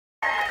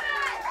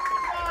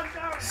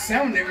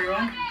Sound,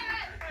 everyone.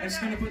 I'm just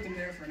gonna put them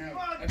there for now.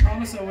 I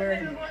promise I'll wear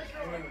them.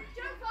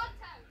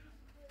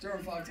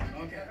 During fog time,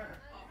 okay.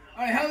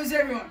 Alright, how is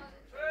everyone?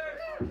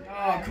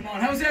 Oh, come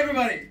on, how's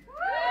everybody?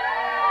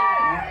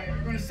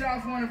 We're gonna start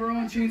off with one of our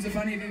own tunes. If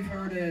any of you have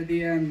heard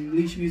the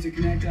Leash Music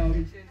Connect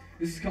album,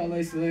 this is called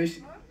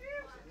Isolation.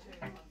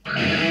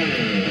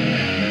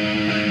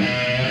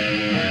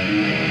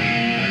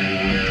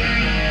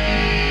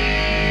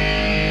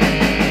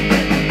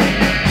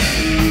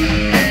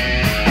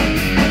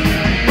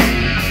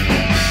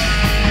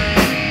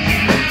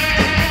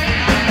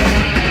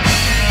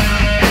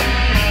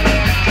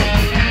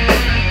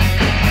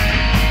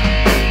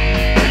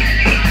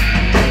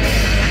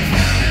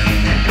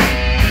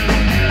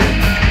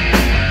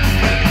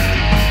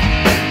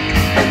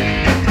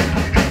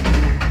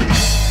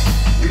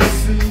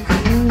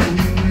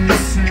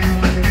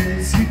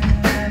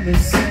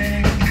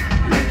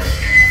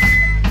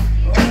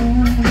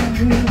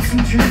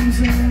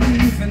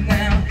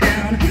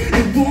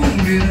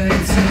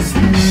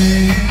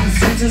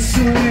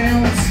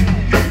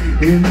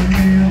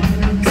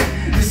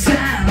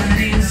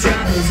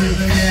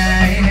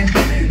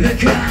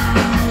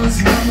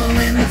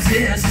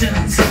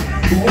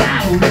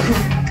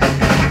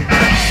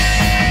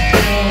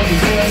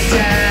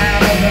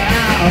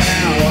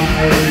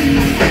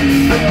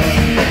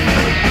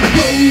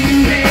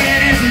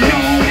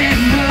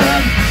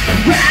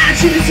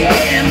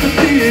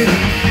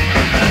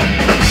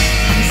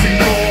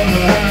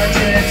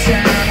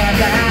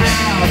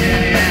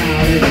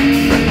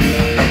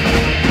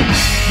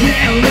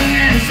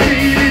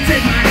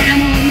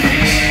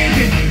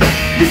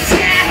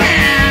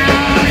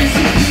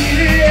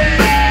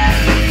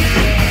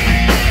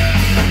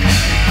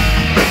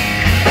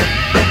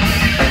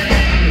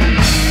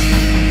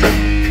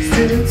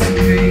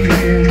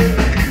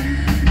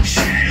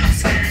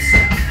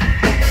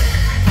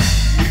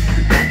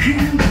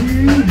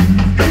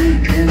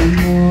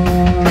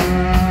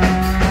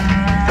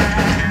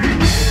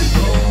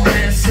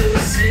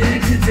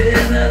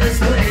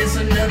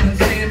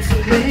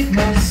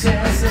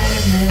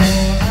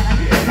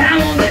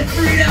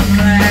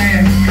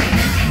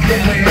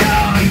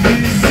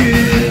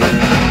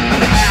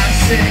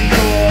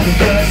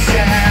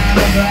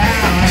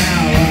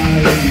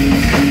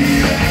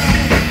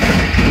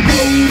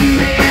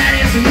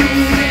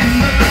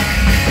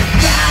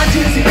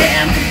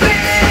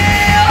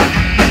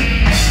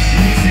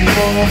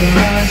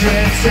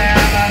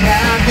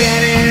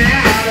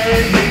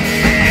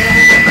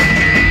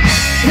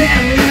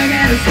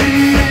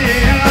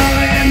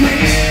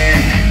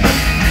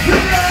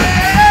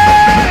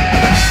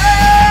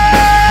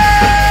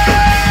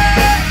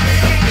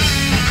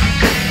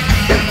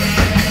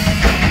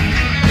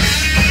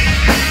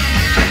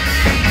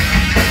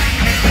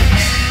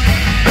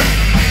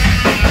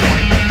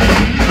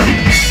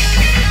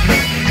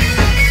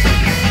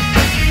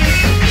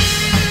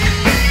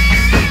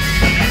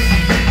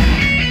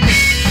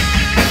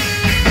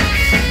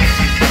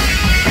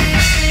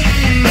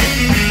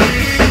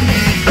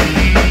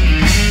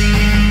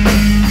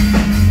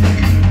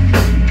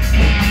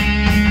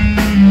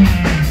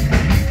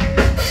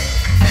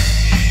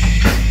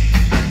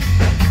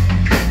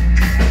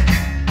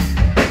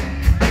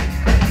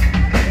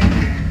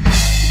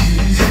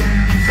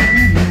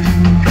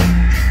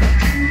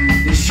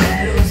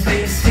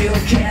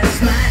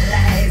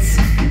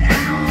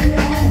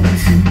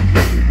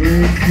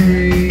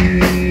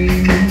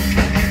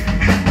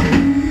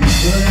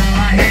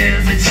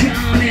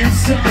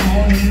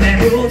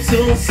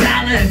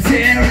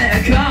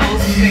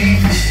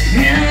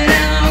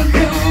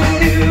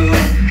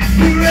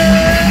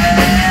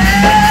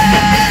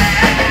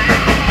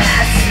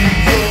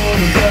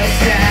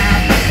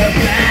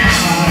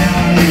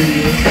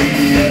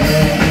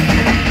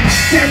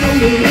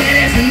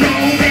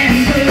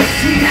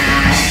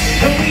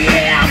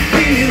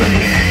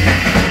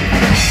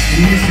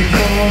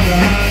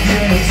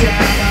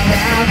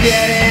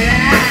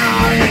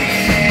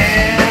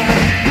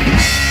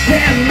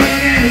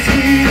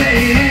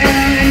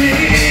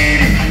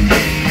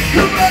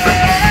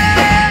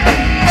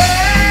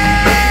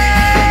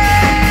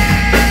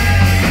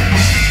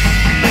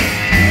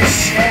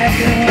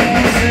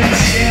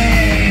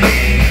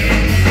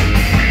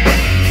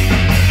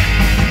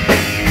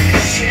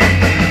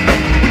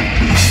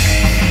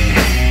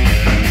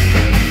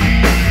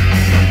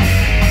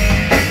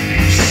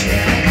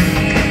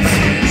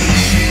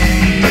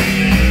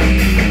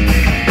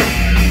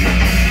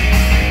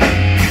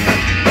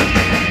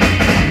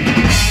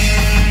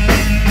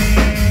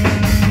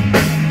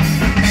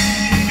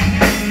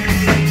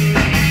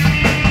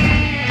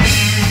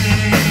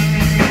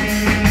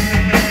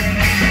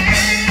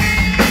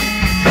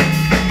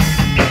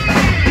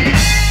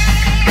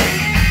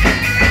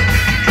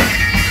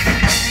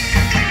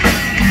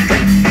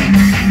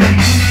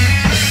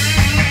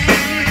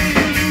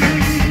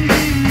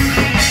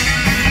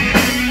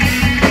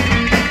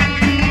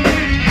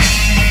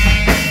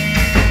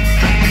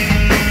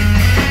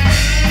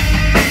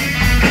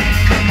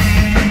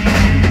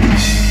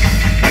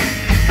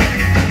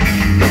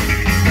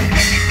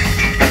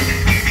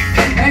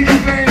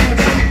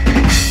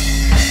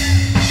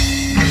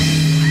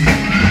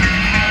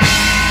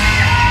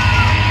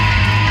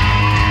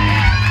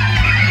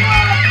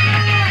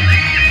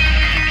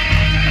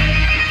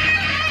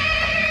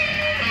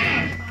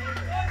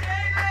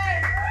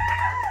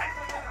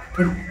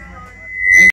 But